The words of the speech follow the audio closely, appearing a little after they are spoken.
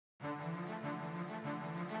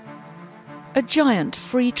A giant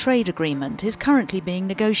free trade agreement is currently being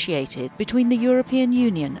negotiated between the European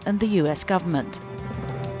Union and the US government.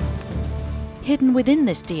 Hidden within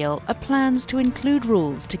this deal are plans to include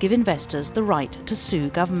rules to give investors the right to sue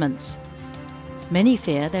governments. Many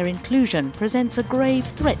fear their inclusion presents a grave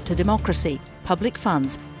threat to democracy, public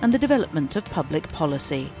funds, and the development of public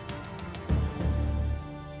policy.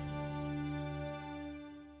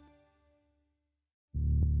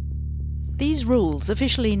 These rules,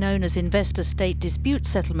 officially known as investor-state dispute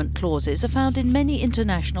settlement clauses, are found in many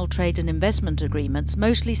international trade and investment agreements,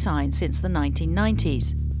 mostly signed since the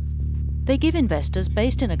 1990s. They give investors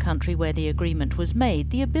based in a country where the agreement was made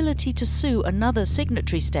the ability to sue another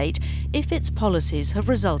signatory state if its policies have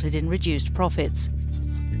resulted in reduced profits.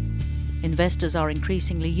 Investors are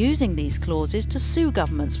increasingly using these clauses to sue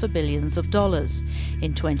governments for billions of dollars.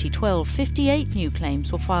 In 2012, 58 new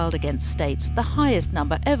claims were filed against states, the highest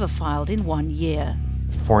number ever filed in 1 year.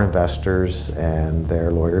 Foreign investors and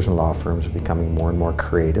their lawyers and law firms are becoming more and more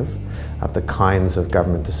creative at the kinds of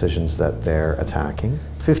government decisions that they're attacking.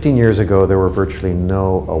 15 years ago, there were virtually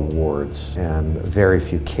no awards and very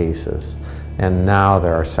few cases. And now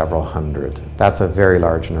there are several hundred. That's a very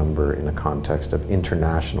large number in a context of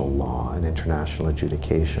international law and international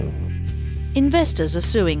adjudication. Investors are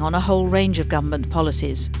suing on a whole range of government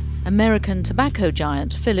policies. American tobacco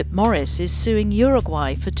giant Philip Morris is suing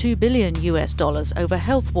Uruguay for $2 billion over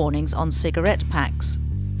health warnings on cigarette packs.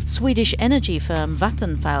 Swedish energy firm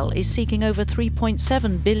Vattenfall is seeking over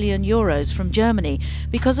 3.7 billion euros from Germany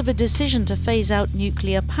because of a decision to phase out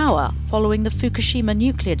nuclear power following the Fukushima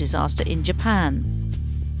nuclear disaster in Japan.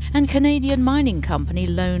 And Canadian mining company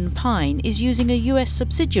Lone Pine is using a US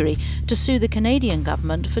subsidiary to sue the Canadian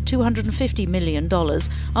government for $250 million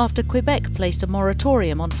after Quebec placed a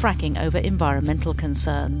moratorium on fracking over environmental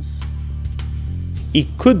concerns. It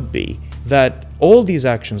could be that all these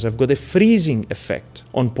actions have got a freezing effect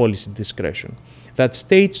on policy discretion, that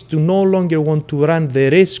states do no longer want to run the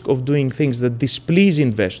risk of doing things that displease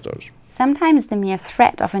investors. Sometimes the mere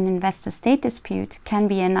threat of an investor-state dispute can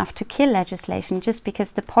be enough to kill legislation just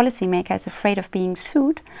because the policymaker is afraid of being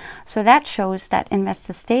sued. So that shows that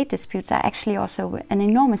investor-state disputes are actually also an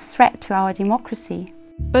enormous threat to our democracy.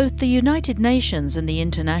 Both the United Nations and the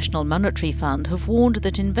International Monetary Fund have warned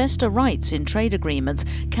that investor rights in trade agreements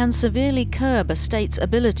can severely curb a state's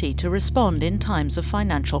ability to respond in times of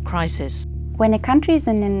financial crisis. When a country is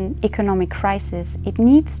in an economic crisis, it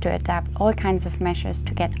needs to adapt all kinds of measures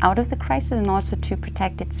to get out of the crisis and also to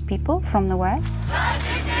protect its people from the worst.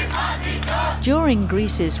 During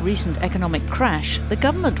Greece's recent economic crash, the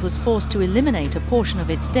government was forced to eliminate a portion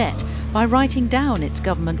of its debt by writing down its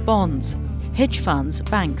government bonds. Hedge funds,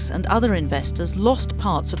 banks and other investors lost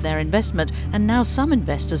parts of their investment, and now some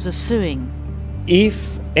investors are suing.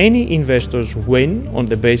 If any investors win on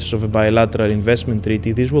the basis of a bilateral investment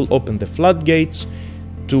treaty, this will open the floodgates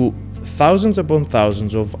to thousands upon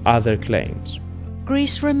thousands of other claims.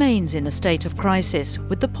 Greece remains in a state of crisis,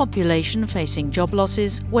 with the population facing job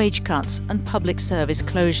losses, wage cuts and public service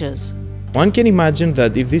closures. One can imagine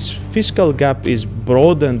that if this fiscal gap is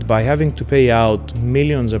broadened by having to pay out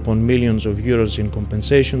millions upon millions of euros in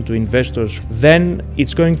compensation to investors, then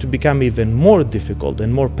it's going to become even more difficult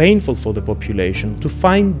and more painful for the population to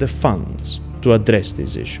find the funds to address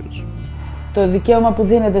these issues. Το δικαίωμα που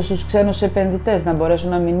δίνεται στους ξένους επενδυτές να μπορέσουν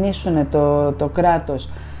να μηνύσουν το κράτος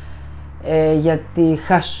για τη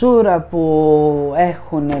χασούρα που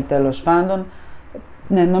έχουν τέλος πάντων,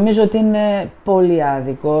 ναι, νομίζω ότι είναι πολύ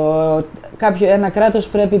άδικο. Ένα κράτος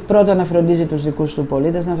πρέπει πρώτα να φροντίζει τους δικούς του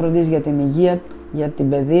πολίτες, να φροντίζει για την υγεία, για την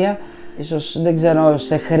παιδεία. Ίσως δεν ξέρω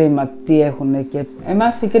σε χρήμα τι έχουν. Και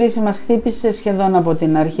εμάς η κρίση μας χτύπησε σχεδόν από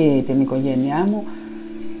την αρχή την οικογένειά μου.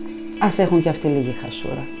 Ας έχουν και αυτοί λίγη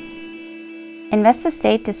χασούρα.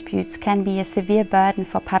 Investor-state disputes can be a severe burden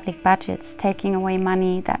for public budgets, taking away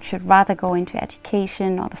money that should rather go into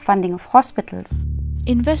education or the funding of hospitals.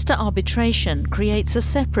 Investor arbitration creates a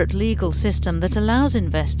separate legal system that allows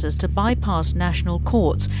investors to bypass national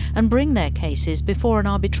courts and bring their cases before an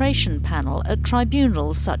arbitration panel at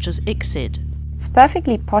tribunals such as ICSID. It's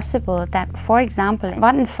perfectly possible that, for example,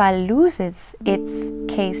 Vattenfall loses its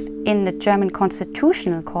case in the German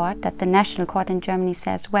Constitutional Court, that the National Court in Germany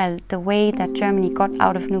says, well, the way that Germany got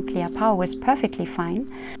out of nuclear power was perfectly fine,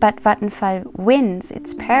 but Vattenfall wins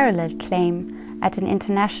its parallel claim at an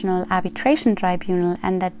international arbitration tribunal,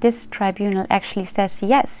 and that this tribunal actually says,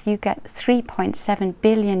 yes, you get 3.7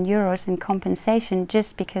 billion euros in compensation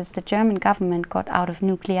just because the German government got out of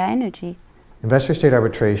nuclear energy. Investor-state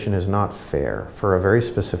arbitration is not fair for a very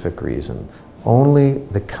specific reason. Only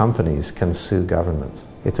the companies can sue governments.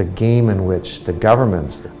 It's a game in which the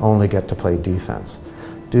governments only get to play defense.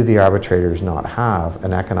 do the arbitrators not have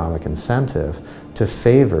an economic incentive to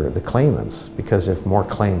favor the claimants? Because if more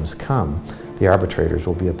claims come, the arbitrators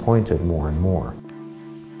will be appointed more and more.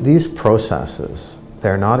 These processes,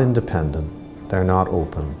 they're not independent, they're not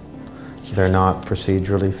open, they're not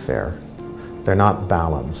procedurally fair, they're not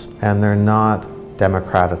balanced, and they're not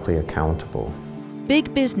democratically accountable.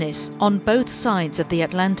 Big business on both sides of the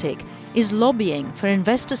Atlantic is lobbying for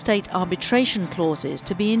investor-state arbitration clauses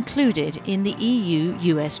to be included in the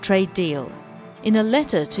EU-US trade deal. In a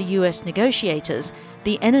letter to US negotiators,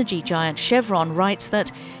 the energy giant Chevron writes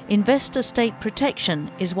that investor-state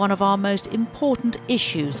protection is one of our most important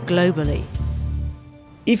issues globally.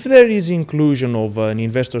 If there is inclusion of an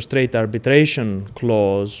investor-state arbitration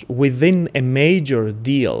clause within a major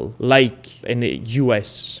deal, like an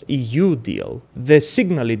US-EU deal, the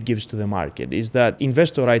signal it gives to the market is that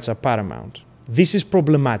investor rights are paramount. This is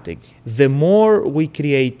problematic. The more we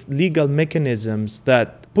create legal mechanisms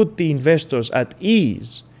that put the investors at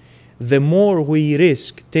ease, the more we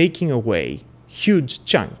risk taking away huge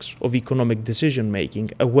chunks of economic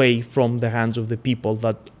decision-making away from the hands of the people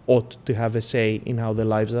that ought to have a say in how their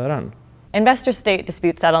lives are run. Investor-state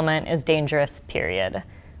dispute settlement is dangerous, period.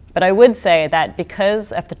 But I would say that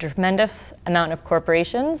because of the tremendous amount of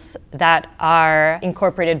corporations that are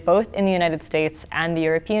incorporated both in the United States and the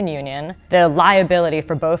European Union, the liability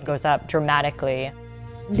for both goes up dramatically.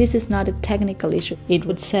 This is not a technical issue. It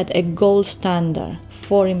would set a gold standard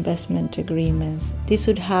for investment agreements. This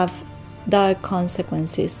would have dire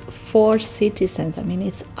consequences for citizens. I mean,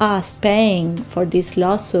 it's us paying for these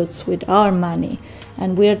lawsuits with our money,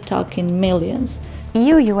 and we're talking millions.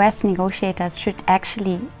 EU-US negotiators should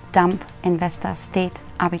actually dump investor-state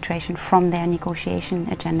arbitration from their negotiation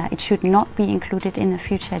agenda. It should not be included in a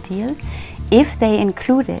future deal. If they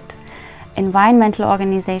include it, environmental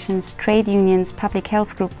organizations, trade unions, public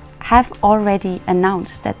health groups have already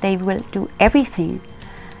announced that they will do everything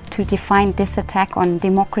to define this attack on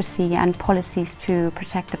democracy and policies to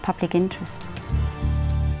protect the public interest.